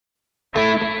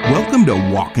Welcome to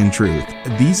Walk in Truth.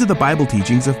 These are the Bible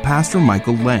teachings of Pastor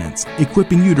Michael Lentz,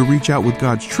 equipping you to reach out with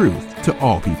God's truth to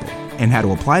all people and how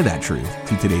to apply that truth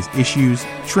to today's issues,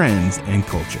 trends, and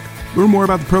culture. Learn more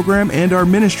about the program and our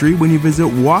ministry when you visit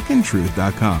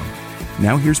walkintruth.com.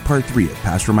 Now here's part 3 of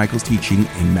Pastor Michael's teaching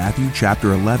in Matthew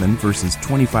chapter 11, verses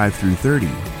 25 through 30,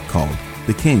 called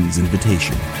The King's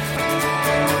Invitation.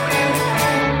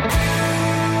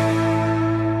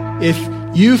 If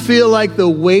you feel like the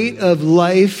weight of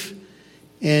life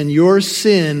and your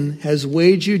sin has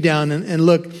weighed you down, and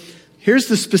look, here's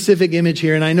the specific image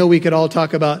here, and I know we could all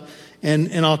talk about,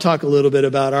 and I'll talk a little bit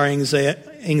about our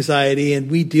anxiety, and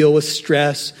we deal with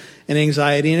stress and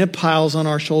anxiety, and it piles on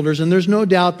our shoulders, and there's no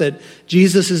doubt that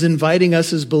Jesus is inviting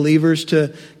us as believers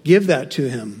to give that to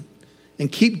him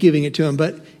and keep giving it to him.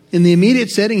 But in the immediate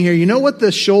setting here, you know what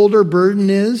the shoulder burden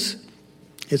is?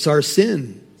 It's our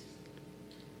sin.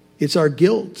 It's our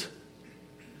guilt.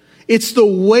 It's the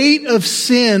weight of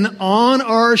sin on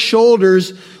our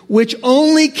shoulders, which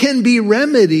only can be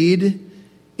remedied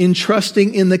in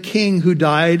trusting in the King who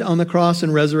died on the cross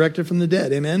and resurrected from the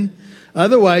dead. Amen?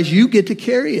 Otherwise, you get to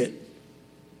carry it.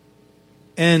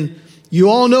 And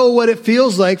you all know what it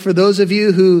feels like. For those of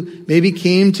you who maybe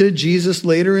came to Jesus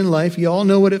later in life, you all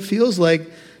know what it feels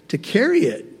like to carry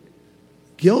it.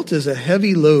 Guilt is a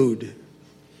heavy load.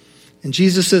 And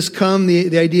Jesus says, come.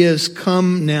 The idea is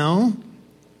come now.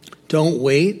 Don't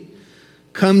wait.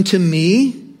 Come to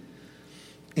me.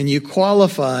 And you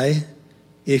qualify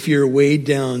if you're weighed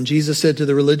down. Jesus said to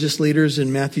the religious leaders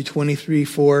in Matthew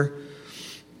 23:4,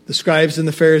 the scribes and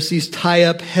the Pharisees tie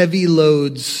up heavy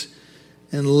loads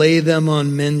and lay them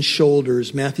on men's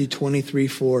shoulders. Matthew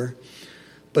 23:4.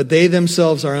 But they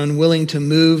themselves are unwilling to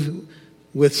move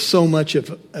with so much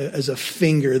as a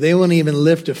finger. They won't even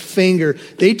lift a finger.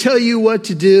 They tell you what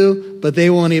to do, but they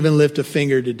won't even lift a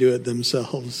finger to do it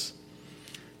themselves.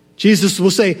 Jesus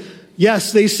will say,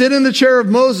 yes, they sit in the chair of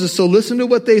Moses, so listen to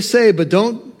what they say, but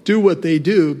don't do what they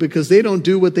do, because they don't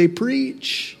do what they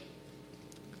preach.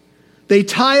 They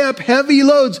tie up heavy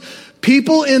loads.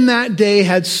 People in that day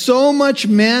had so much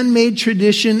man-made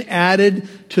tradition added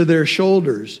to their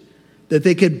shoulders that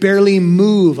they could barely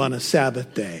move on a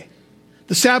Sabbath day.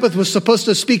 The Sabbath was supposed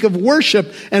to speak of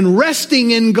worship and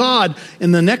resting in God.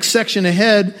 In the next section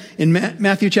ahead, in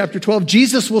Matthew chapter 12,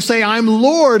 Jesus will say, I'm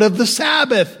Lord of the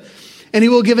Sabbath. And he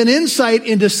will give an insight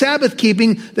into Sabbath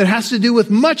keeping that has to do with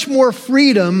much more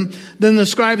freedom than the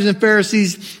scribes and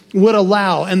Pharisees would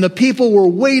allow. And the people were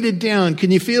weighted down.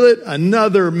 Can you feel it?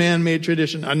 Another man-made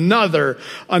tradition. Another.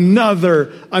 And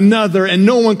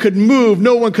no one could move.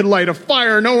 No one could light a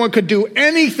fire. No one could do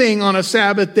anything on a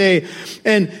Sabbath day.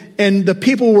 And the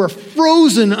people were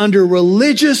frozen under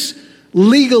religious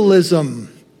legalism.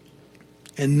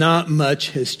 And not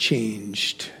much has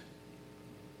changed.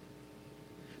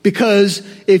 Because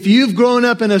if you've grown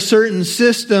up in a certain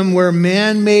system where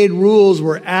man-made rules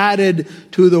were added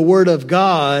to the Word of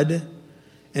God,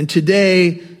 and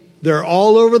today they're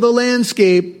all over the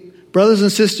landscape, brothers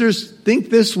and sisters,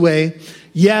 think this way.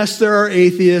 Yes, there are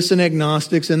atheists and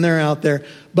agnostics, and they're out there,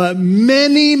 but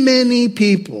many, many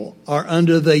people are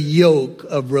under the yoke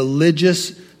of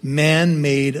religious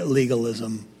man-made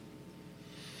legalism.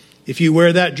 If you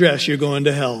wear that dress, you're going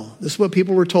to hell. This is what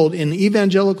people were told in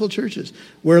evangelical churches.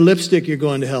 Wear lipstick, you're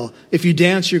going to hell. If you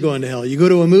dance, you're going to hell. You go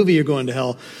to a movie, you're going to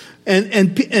hell. And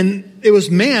it was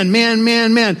man.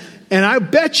 And I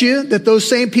bet you that those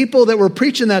same people that were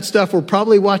preaching that stuff were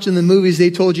probably watching the movies they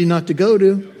told you not to go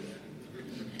to.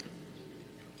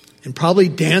 And probably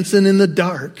dancing in the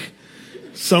dark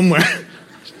somewhere.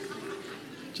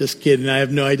 Just kidding, I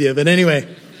have no idea. But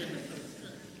anyway,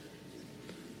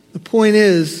 the point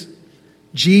is,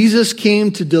 Jesus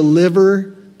came to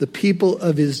deliver the people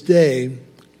of his day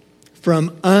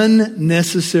from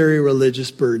unnecessary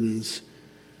religious burdens.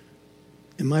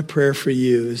 And my prayer for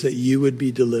you is that you would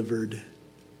be delivered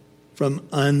from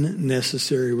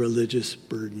unnecessary religious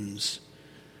burdens.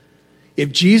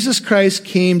 If Jesus Christ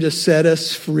came to set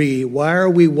us free, why are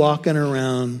we walking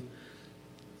around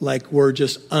like we're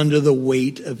just under the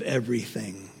weight of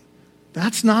everything?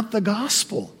 That's not the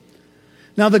gospel.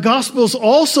 Now, the gospel is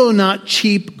also not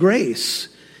cheap grace.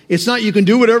 It's not you can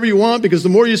do whatever you want because the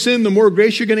more you sin, the more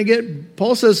grace you're going to get.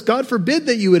 Paul says, God forbid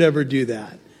that you would ever do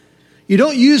that. You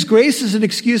don't use grace as an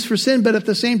excuse for sin, but at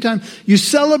the same time, you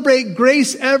celebrate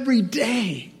grace every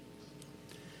day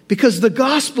because the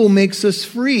gospel makes us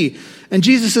free. And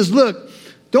Jesus says, look,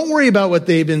 don't worry about what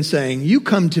they've been saying. You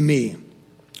come to me.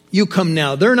 You come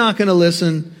now. They're not going to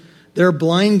listen. They're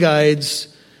blind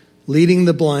guides leading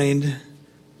the blind.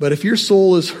 But if your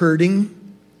soul is hurting,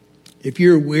 if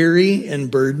you're weary and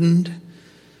burdened,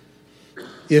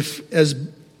 If, as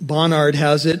Bonnard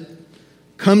has it,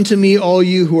 come to me, all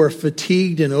you who are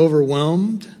fatigued and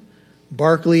overwhelmed.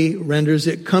 Barclay renders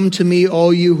it, come to me,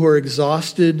 all you who are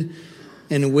exhausted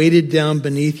and weighted down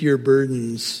beneath your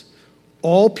burdens.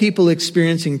 All people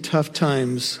experiencing tough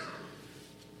times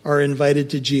are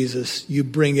invited to Jesus. You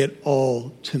bring it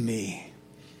all to me.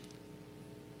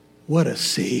 What a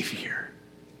Savior.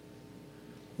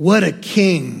 What a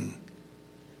King.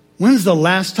 When's the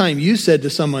last time you said to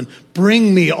someone,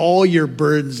 bring me all your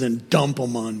burdens and dump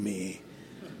them on me?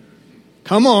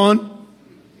 Come on.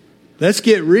 Let's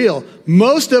get real.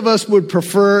 Most of us would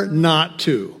prefer not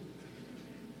to.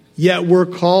 Yet we're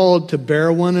called to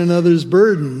bear one another's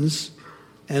burdens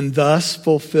and thus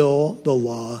fulfill the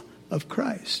law of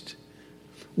Christ.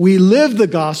 We live the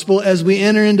gospel as we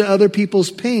enter into other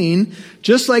people's pain,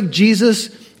 just like Jesus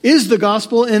is the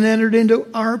gospel and entered into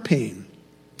our pain.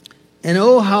 And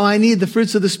oh, how I need the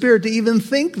fruits of the Spirit to even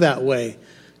think that way,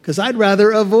 because I'd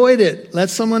rather avoid it. Let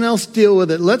someone else deal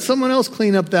with it. Let someone else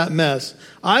clean up that mess.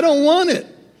 I don't want it.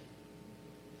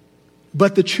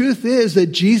 But the truth is that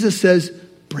Jesus says,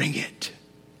 bring it.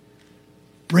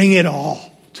 Bring it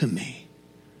all to me.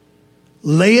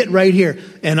 Lay it right here.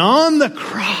 And on the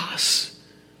cross,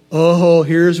 oh,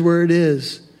 here's where it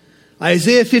is.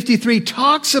 Isaiah 53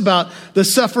 talks about the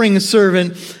suffering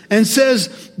servant and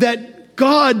says that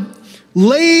God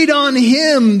laid on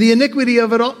him the iniquity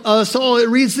of us all. It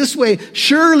reads this way,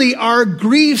 surely our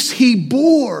griefs he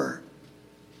bore,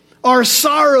 our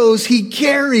sorrows he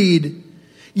carried.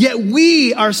 Yet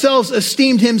we ourselves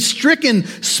esteemed him stricken,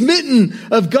 smitten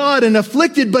of God, and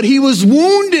afflicted. But he was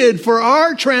wounded for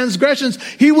our transgressions.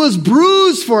 He was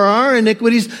bruised for our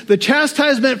iniquities. The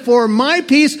chastisement for my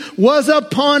peace was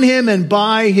upon him, and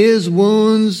by his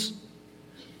wounds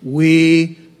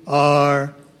we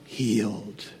are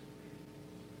healed.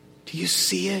 Do you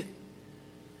see it?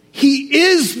 He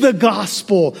is the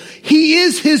gospel. He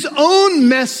is his own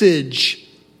message.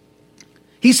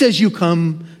 He says, you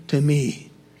come to me.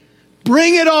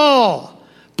 Bring it all.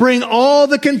 Bring all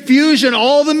the confusion,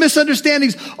 all the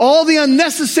misunderstandings, all the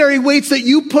unnecessary weights that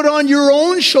you put on your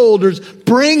own shoulders.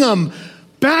 Bring them.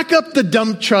 Back up the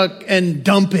dump truck and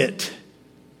dump it.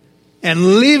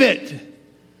 And leave it.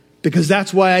 Because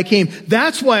that's why I came.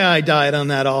 That's why I died on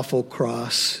that awful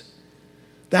cross.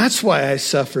 That's why I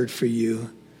suffered for you.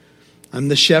 I'm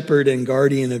the shepherd and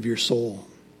guardian of your soul.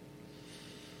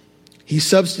 He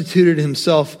substituted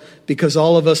himself because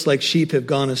all of us like sheep have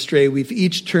gone astray. We've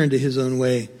each turned to his own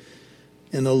way.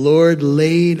 And the Lord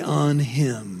laid on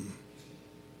him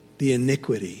the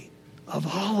iniquity of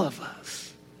all of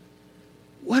us.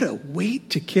 What a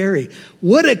weight to carry.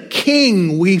 What a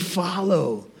king we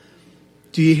follow.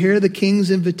 Do you hear the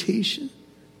king's invitation?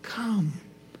 Come.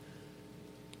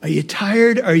 Are you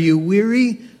tired? Are you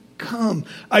weary? Come.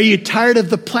 Are you tired of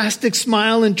the plastic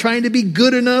smile and trying to be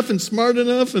good enough and smart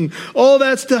enough and all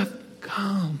that stuff?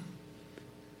 Come.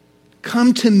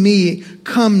 Come to me.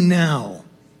 Come now.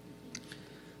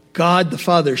 God the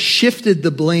Father shifted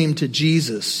the blame to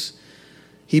Jesus.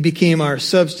 He became our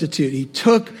substitute.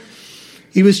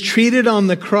 He was treated on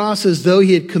the cross as though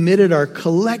he had committed our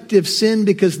collective sin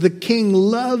because the King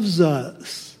loves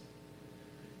us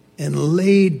and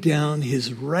laid down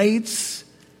his rights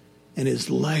and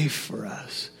his life for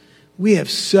us. We have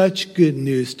such good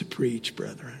news to preach,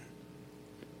 brethren.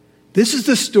 This is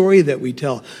the story that we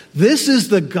tell. This is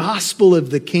the gospel of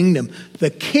the kingdom.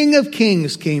 The King of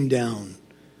Kings came down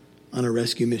on a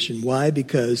rescue mission. Why?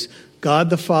 Because God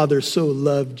the Father so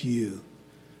loved you.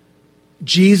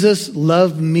 Jesus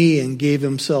loved me and gave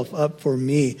himself up for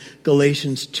me.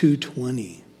 Galatians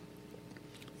 2:20.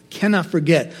 Cannot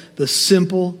forget the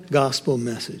simple gospel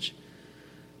message.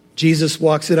 Jesus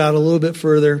walks it out a little bit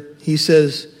further. He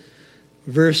says,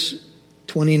 verse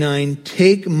 29,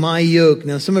 take my yoke.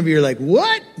 Now some of you are like,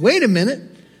 what? Wait a minute.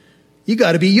 You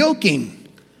got to be yoking.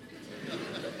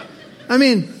 I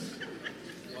mean,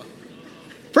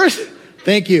 first,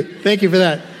 thank you. Thank you for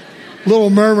that little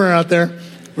murmur out there.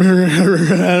 I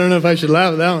don't know if I should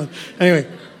laugh at that one.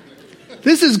 Anyway,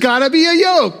 this has got to be a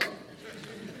yoke.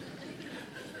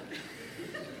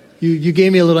 You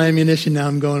gave me a little ammunition. Now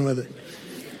I'm going with it.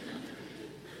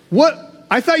 What?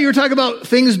 I thought you were talking about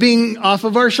things being off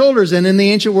of our shoulders. And in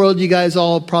the ancient world, you guys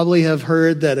all probably have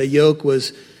heard that a yoke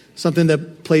was something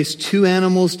that placed two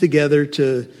animals together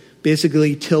to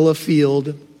basically till a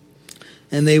field.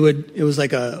 And it was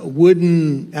like a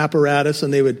wooden apparatus,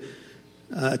 and they would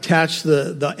attach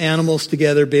the animals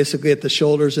together basically at the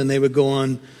shoulders, and they would go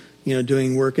on,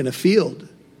 doing work in a field.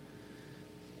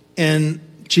 And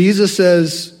Jesus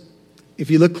says, if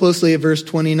you look closely at verse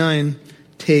 29,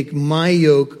 take my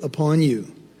yoke upon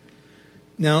you.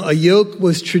 Now, a yoke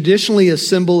was traditionally a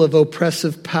symbol of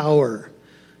oppressive power,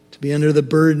 to be under the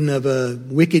burden of a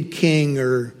wicked king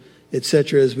or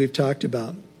etc., as we've talked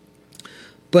about.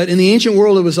 But in the ancient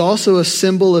world, it was also a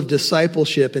symbol of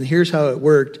discipleship, and here's how it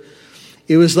worked.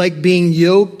 It was like being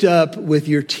yoked up with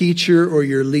your teacher or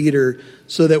your leader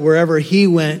so that wherever he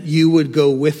went, you would go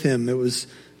with him. It was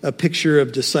a picture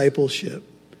of discipleship.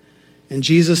 And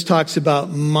Jesus talks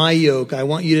about my yoke. I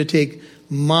want you to take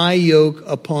my yoke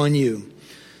upon you.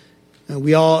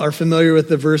 We all are familiar with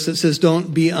the verse that says,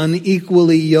 don't be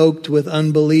unequally yoked with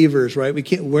unbelievers, right?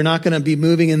 We're not going to be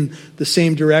moving in the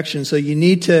same direction. So you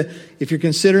need to, if you're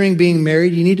considering being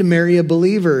married, you need to marry a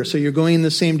believer. So you're going in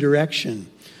the same direction.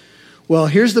 Well,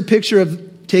 here's the picture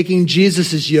of taking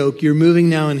Jesus' yoke. You're moving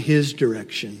now in his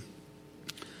direction.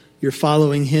 You're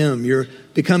following him. You're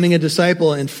becoming a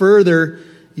disciple. And further,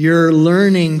 you're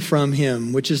learning from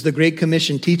him, which is the Great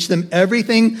Commission. Teach them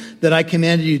everything that I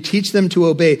commanded you. Teach them to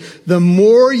obey. The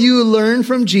more you learn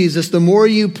from Jesus, the more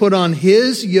you put on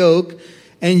his yoke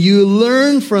and you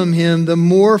learn from him, the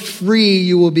more free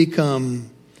you will become.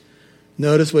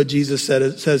 Notice what Jesus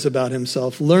says about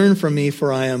himself. Learn from me,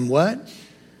 for I am what?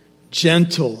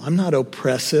 Gentle. I'm not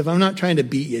oppressive. I'm not trying to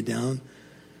beat you down.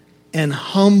 And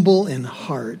humble in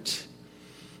heart.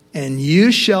 And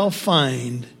you shall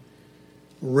find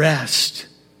rest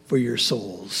for your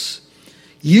souls.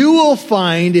 You will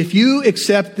find, if you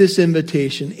accept this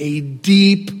invitation, a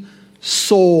deep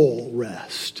soul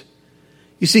rest.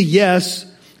 You see,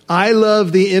 yes, I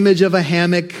love the image of a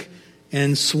hammock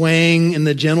and swaying in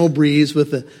the gentle breeze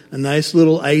with a nice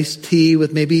little iced tea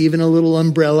with maybe even a little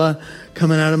umbrella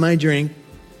coming out of my drink.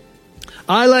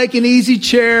 I like an easy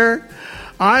chair.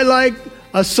 I like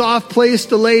a soft place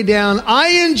to lay down.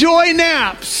 I enjoy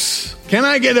naps. Can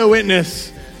I get a witness?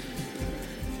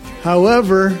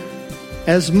 However,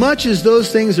 as much as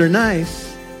those things are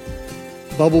nice,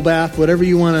 bubble bath, whatever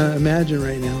you want to imagine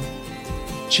right now,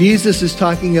 Jesus is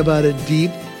talking about a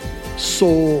deep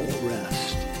soul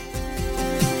rest.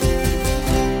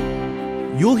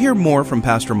 You'll hear more from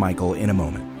Pastor Michael in a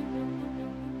moment.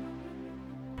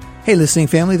 Hey, listening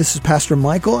family, this is Pastor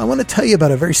Michael. I want to tell you about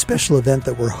a very special event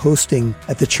that we're hosting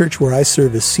at the church where I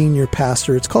serve as senior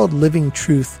pastor. It's called Living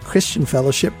Truth Christian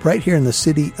Fellowship right here in the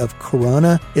city of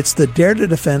Corona. It's the Dare to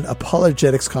Defend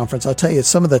Apologetics Conference. I'll tell you, it's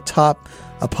some of the top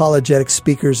apologetic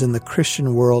speakers in the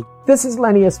Christian world. This is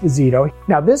Lenny Esposito.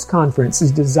 Now, this conference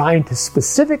is designed to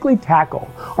specifically tackle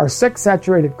our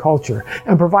sex-saturated culture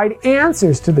and provide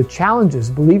answers to the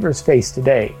challenges believers face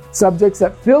today. Subjects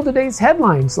that fill today's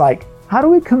headlines like, how do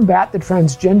we combat the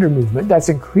transgender movement that's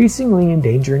increasingly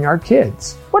endangering our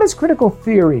kids? What is critical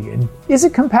theory and is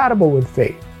it compatible with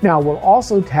faith? Now, we'll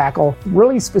also tackle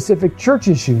really specific church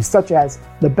issues such as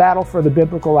the battle for the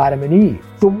biblical Adam and Eve,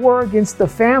 the war against the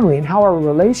family and how our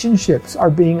relationships are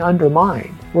being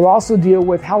undermined. We'll also deal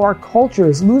with how our culture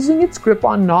is losing its grip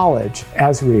on knowledge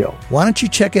as real. Why don't you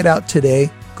check it out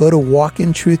today? Go to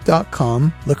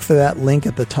walkintruth.com, look for that link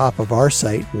at the top of our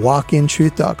site,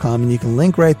 walkintruth.com, and you can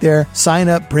link right there, sign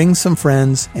up, bring some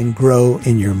friends, and grow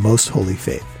in your most holy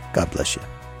faith. God bless you.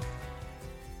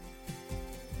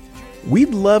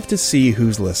 We'd love to see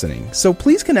who's listening, so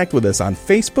please connect with us on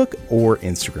Facebook or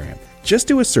Instagram. Just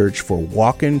do a search for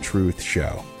Walk in Truth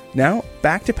Show. Now,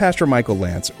 back to Pastor Michael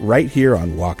Lance right here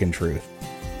on Walk in Truth.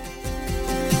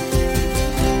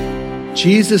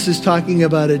 Jesus is talking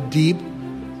about a deep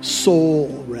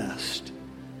soul rest.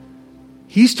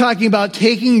 He's talking about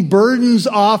taking burdens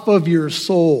off of your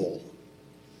soul.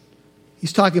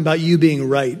 He's talking about you being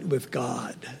right with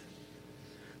God.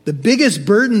 The biggest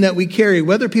burden that we carry,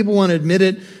 whether people want to admit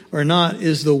it or not,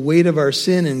 is the weight of our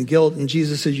sin and guilt. And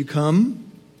Jesus says, you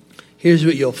come, here's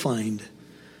what you'll find.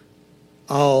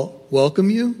 I'll welcome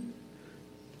you.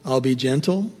 I'll be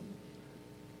gentle.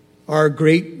 Our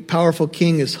great, powerful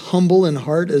King is humble in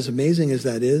heart, as amazing as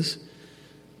that is.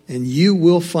 And you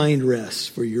will find rest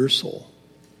for your soul.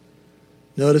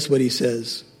 Notice what he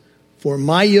says. For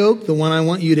my yoke, the one I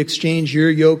want you to exchange your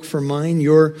yoke for mine,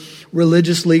 your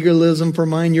religious legalism for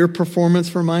mine, your performance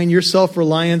for mine, your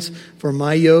self-reliance for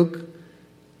my yoke.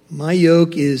 My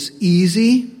yoke is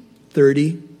easy,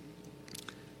 30.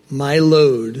 My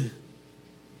load,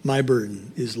 my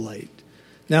burden is light.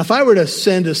 Now, if I were to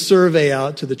send a survey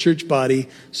out to the church body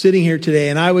sitting here today,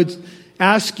 and I would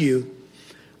ask you,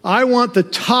 I want the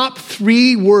top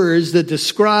 3 words that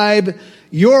describe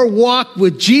your walk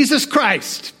with Jesus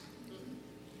Christ.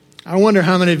 I wonder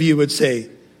how many of you would say,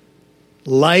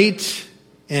 light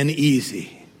and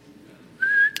easy.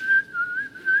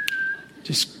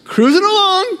 Just cruising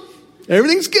along.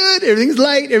 Everything's good. Everything's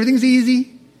light. Everything's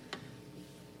easy.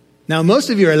 Now,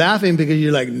 most of you are laughing because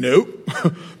you're like, nope.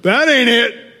 That ain't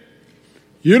it.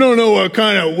 You don't know what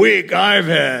kind of week I've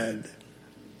had.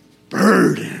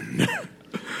 Burden.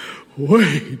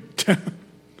 Weighed down.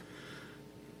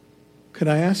 Could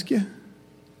I ask you?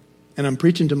 And I'm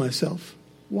preaching to myself.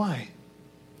 Why?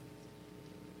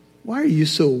 Why are you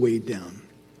so weighed down?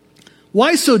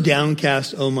 Why so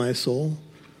downcast, O my soul?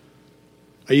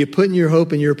 Are you putting your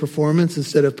hope in your performance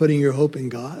instead of putting your hope in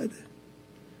God?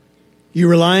 You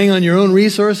relying on your own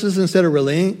resources instead of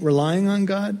relying on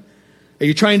God? Are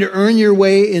you trying to earn your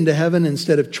way into heaven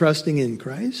instead of trusting in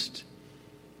Christ?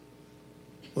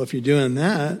 Well, if you're doing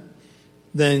that,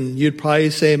 then you'd probably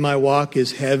say my walk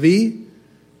is heavy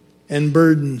and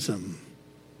burdensome.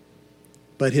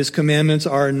 But his commandments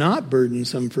are not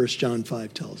burdensome, 1 John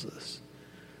 5 tells us.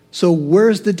 So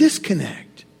where's the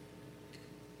disconnect?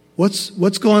 What's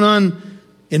going on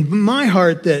in my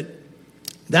heart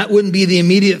that wouldn't be the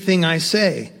immediate thing I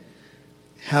say?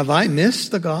 Have I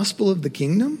missed the gospel of the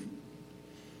kingdom?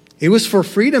 It was for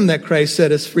freedom that Christ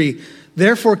set us free.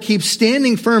 Therefore, keep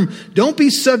standing firm. Don't be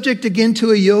subject again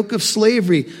to a yoke of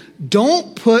slavery.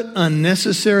 Don't put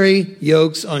unnecessary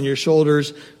yokes on your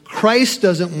shoulders. Christ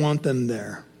doesn't want them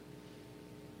there.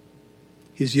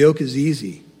 His yoke is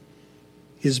easy.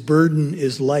 His burden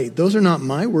is light. Those are not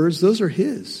my words. Those are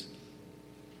his.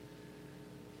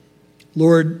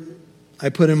 Lord, I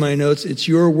put in my notes, it's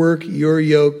your work, your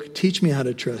yoke. Teach me how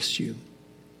to trust you.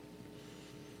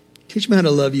 Teach me how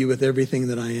to love you with everything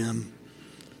that I am.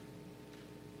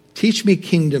 Teach me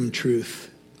kingdom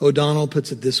truth. O'Donnell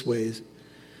puts it this way.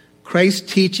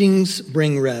 Christ's teachings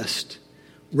bring rest.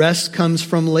 Rest comes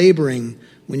from laboring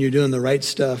when you're doing the right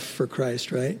stuff for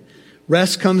Christ, right?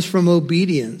 Rest comes from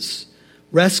obedience.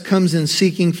 Rest comes in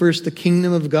seeking first the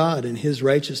kingdom of God and his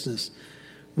righteousness.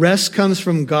 Rest comes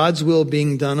from God's will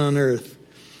being done on earth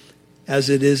as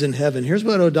it is in heaven. Here's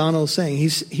what O'Donnell is saying.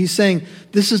 He's saying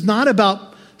this is not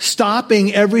about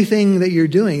stopping everything that you're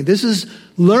doing. This is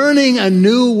learning a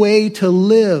new way to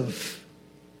live.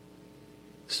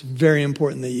 It's very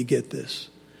important that you get this.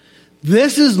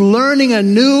 This is learning a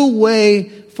new way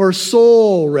for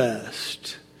soul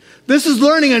rest. This is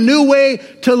learning a new way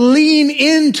to lean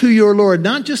into your Lord,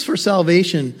 not just for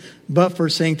salvation, but for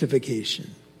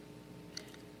sanctification.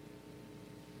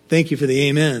 Thank you for the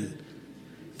amen.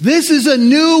 This is a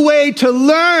new way to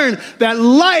learn that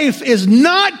life is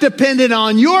not dependent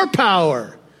on your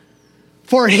power.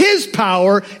 For his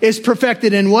power is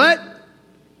perfected in what?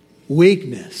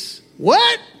 Weakness.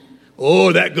 What?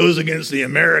 Oh, that goes against the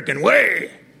American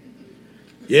way.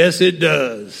 Yes, it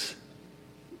does.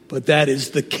 But that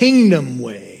is the kingdom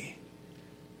way.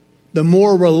 The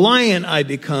more reliant I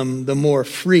become, the more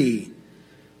free.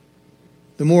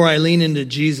 The more I lean into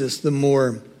Jesus, the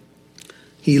more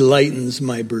he lightens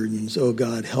my burdens. Oh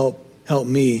God, help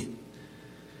me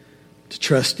to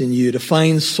trust in you, to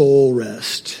find soul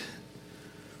rest,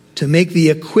 to make the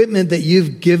equipment that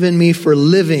you've given me for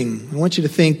living. I want you to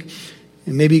think,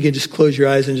 and maybe you can just close your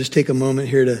eyes and just take a moment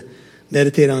here to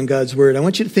meditate on God's word. I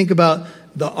want you to think about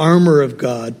the armor of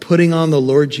God, putting on the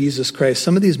Lord Jesus Christ.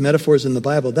 Some of these metaphors in the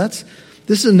Bible, this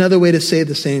is another way to say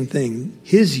the same thing.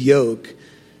 His yoke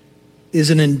is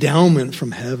an endowment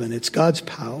from heaven. It's God's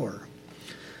power.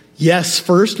 Yes,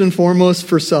 first and foremost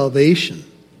for salvation,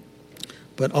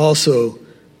 but also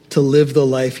to live the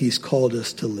life he's called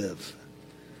us to live.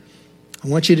 I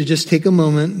want you to just take a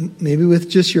moment, maybe with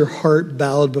just your heart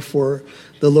bowed before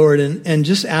the Lord, and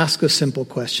just ask a simple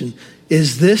question.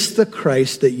 Is this the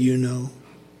Christ that you know?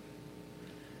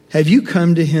 Have you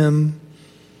come to him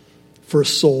for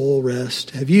soul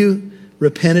rest? Have you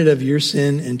repented of your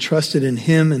sin and trusted in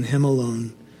him and him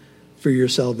alone for your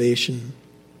salvation?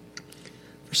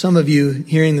 For some of you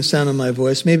hearing the sound of my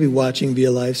voice, maybe watching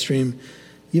via live stream,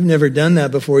 you've never done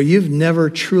that before. You've never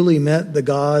truly met the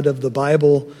God of the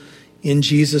Bible in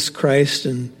Jesus Christ,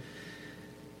 and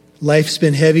life's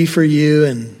been heavy for you,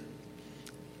 and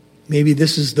maybe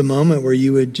this is the moment where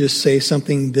you would just say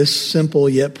something this simple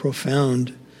yet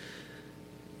profound.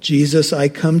 Jesus, I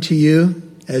come to you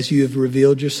as you have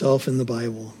revealed yourself in the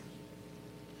Bible.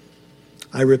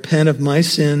 I repent of my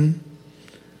sin,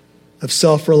 of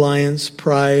self-reliance,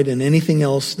 pride, and anything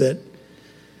else that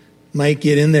might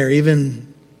get in there,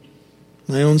 even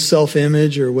my own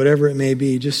self-image or whatever it may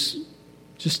be. Just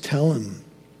tell him.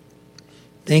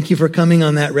 Thank you for coming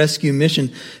on that rescue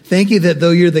mission. Thank you that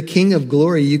though you're the King of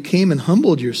glory, you came and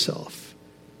humbled yourself.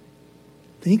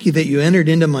 Thank you that you entered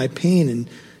into my pain and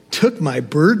took my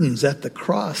burdens at the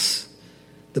cross,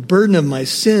 the burden of my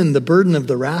sin, the burden of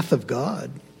the wrath of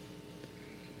God.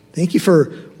 Thank you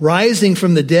for rising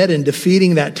from the dead and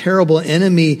defeating that terrible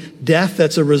enemy, death,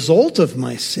 that's a result of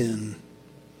my sin.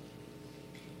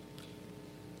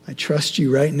 I trust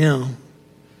you right now.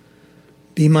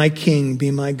 Be my King,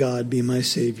 be my God, be my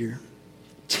Savior.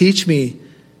 Teach me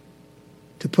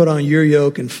to put on your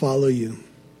yoke and follow you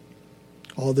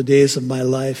all the days of my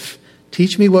life.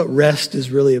 Teach me what rest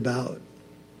is really about.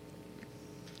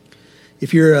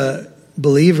 If you're a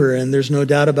believer and there's no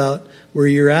doubt about where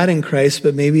you're at in Christ,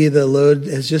 but maybe the load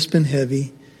has just been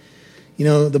heavy. You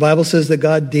know, the Bible says that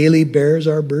God daily bears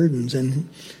our burdens, and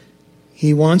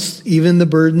he wants even the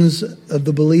burdens of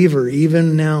the believer,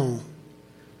 even now,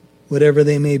 whatever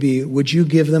they may be. Would you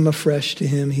give them afresh to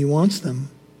him? He wants them.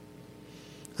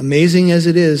 Amazing as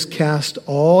it is, cast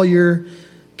all your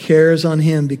cares on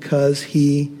him because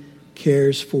he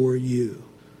cares for you.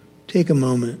 Take a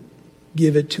moment,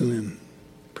 give it to him.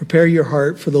 Prepare your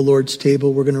heart for the Lord's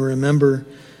table. We're going to remember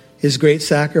his great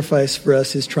sacrifice for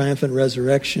us, his triumphant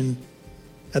resurrection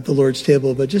at the Lord's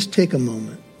table. But just take a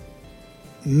moment.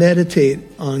 Meditate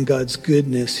on God's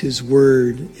goodness, his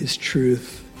word, his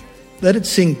truth. Let it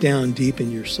sink down deep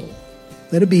in your soul.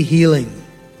 Let it be healing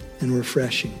and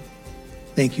refreshing.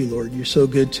 Thank you, Lord. You're so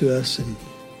good to us, and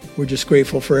we're just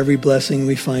grateful for every blessing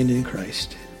we find in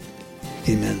Christ.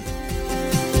 Amen.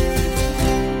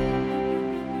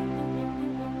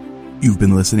 You've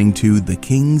been listening to The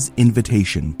King's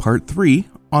Invitation, Part 3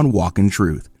 on Walk in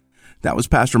Truth. That was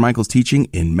Pastor Michael's teaching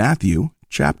in Matthew,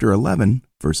 chapter 11,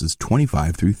 verses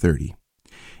 25 through 30.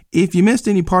 If you missed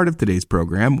any part of today's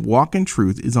program, Walk in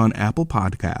Truth is on Apple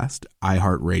Podcast,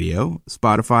 iHeartRadio,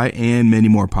 Spotify, and many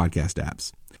more podcast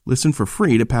apps. Listen for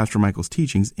free to Pastor Michael's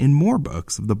teachings in more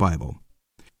books of the Bible.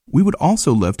 We would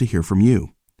also love to hear from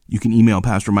you. You can email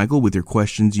Pastor Michael with your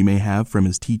questions you may have from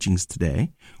his teachings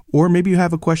today, or maybe you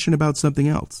have a question about something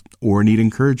else, or need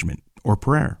encouragement or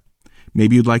prayer.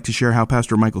 Maybe you'd like to share how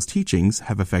Pastor Michael's teachings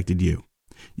have affected you.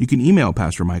 You can email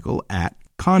Pastor Michael at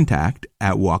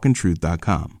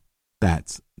contact@walkintruth.com.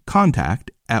 That's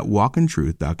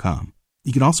contact@walkintruth.com.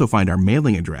 You can also find our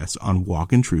mailing address on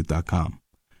walkintruth.com.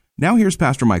 Now here's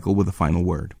Pastor Michael with a final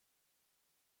word.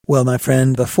 Well, my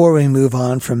friend, before we move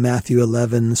on from Matthew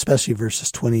 11, especially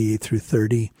verses 28 through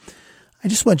 30, I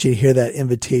just want you to hear that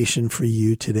invitation for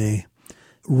you today.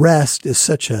 Rest is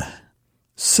such a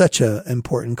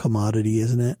important commodity,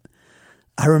 isn't it?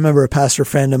 I remember a pastor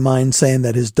friend of mine saying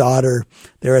that his daughter,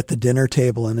 they're at the dinner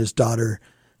table, and his daughter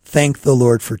thanked the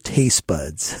Lord for taste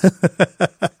buds.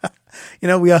 You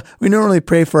know, we normally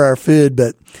pray for our food,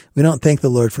 but we don't thank the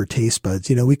Lord for taste buds.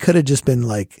 You know, we could have just been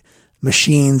like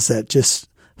machines that just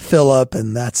fill up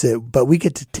and that's it. But we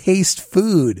get to taste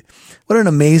food. What an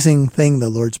amazing thing the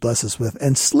Lord's blessed us with.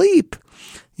 And sleep.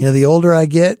 You know, the older I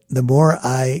get, the more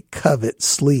I covet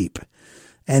sleep.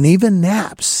 And even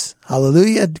naps.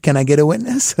 Hallelujah. Can I get a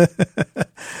witness?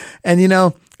 And you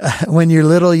know, when you're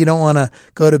little, you don't want to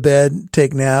go to bed,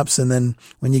 take naps, and then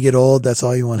when you get old, that's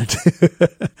all you want to do.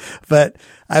 But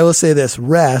I will say this,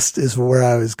 rest is where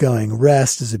I was going.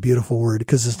 Rest is a beautiful word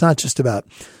because it's not just about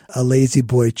a lazy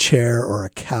boy chair or a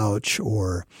couch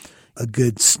or a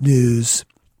good snooze.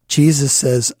 Jesus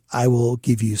says, I will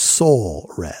give you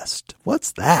soul rest.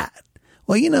 What's that?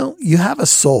 Well, you know, you have a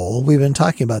soul. We've been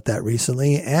talking about that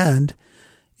recently, and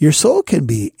your soul can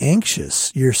be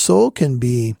anxious. Your soul can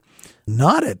be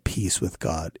not at peace with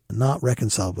God, not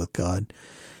reconciled with God.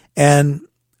 And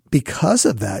because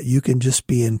of that, you can just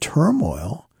be in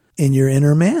turmoil in your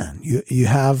inner man. You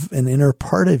have an inner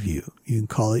part of you. You can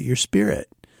call it your spirit.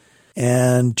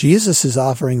 And Jesus is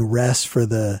offering rest for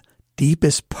the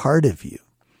deepest part of you,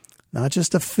 not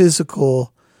just a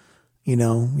physical, you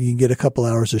know, you can get a couple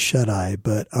hours of shut-eye,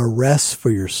 but a rest for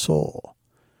your soul.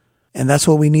 And that's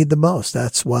what we need the most.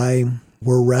 That's why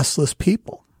we're restless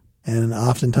people. And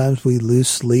oftentimes we lose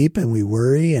sleep and we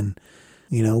worry and,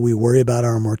 you know, we worry about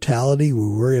our mortality. We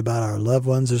worry about our loved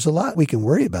ones. There's a lot we can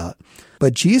worry about.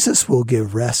 But Jesus will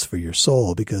give rest for your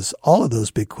soul because all of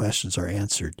those big questions are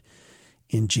answered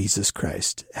in Jesus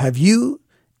Christ. Have you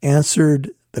answered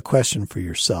the question for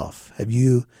yourself? Have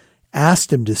you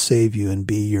asked him to save you and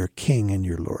be your King and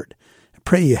your Lord? I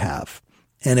pray you have.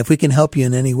 And if we can help you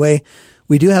in any way,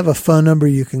 we do have a phone number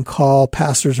you can call.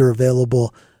 Pastors are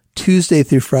available Tuesday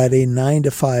through Friday, 9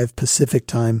 to 5 Pacific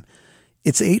time.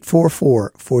 It's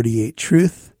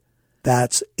 844-48-TRUTH.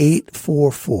 That's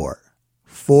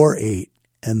 844-48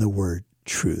 and the word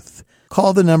truth.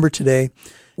 Call the number today.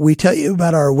 We tell you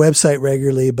about our website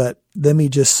regularly, but let me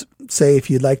just say if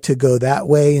you'd like to go that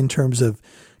way in terms of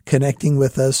connecting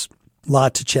with us, a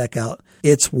lot to check out.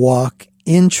 It's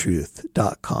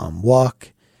walkintruth.com.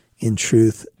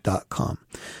 Walkintruth.com.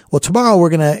 Well, tomorrow we're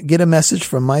going to get a message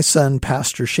from my son,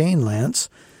 Pastor Shane Lance.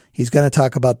 He's going to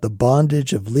talk about the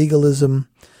bondage of legalism,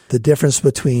 the difference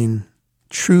between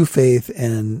true faith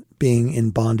and being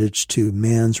in bondage to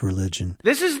man's religion.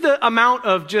 This is the amount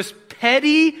of just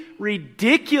petty,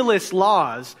 ridiculous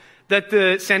laws that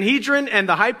the Sanhedrin and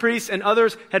the high priests and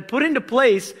others had put into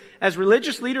place as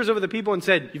religious leaders over the people and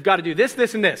said, you've got to do this,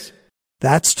 this, and this.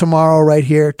 That's tomorrow right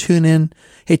here. Tune in.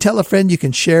 Hey, tell a friend. You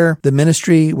can share the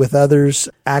ministry with others,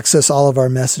 access all of our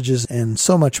messages, and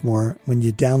so much more when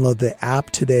you download the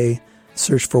app today.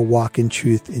 Search for Walk in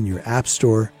Truth in your app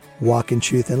store, Walk in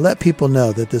Truth, and let people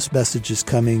know that this message is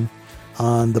coming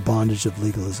on the bondage of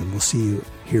legalism. We'll see you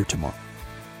here tomorrow.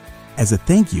 As a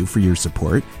thank you for your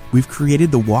support, we've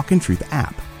created the Walk in Truth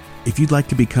app. If you'd like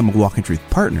to become a Walk in Truth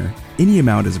partner, any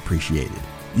amount is appreciated.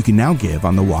 You can now give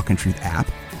on the Walk in Truth app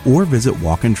or visit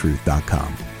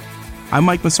walkintruth.com. I'm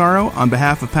Mike Massaro. On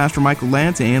behalf of Pastor Michael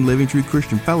Lance and Living Truth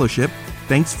Christian Fellowship,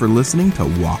 thanks for listening to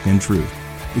Walk in Truth,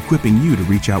 equipping you to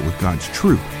reach out with God's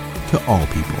truth to all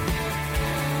people.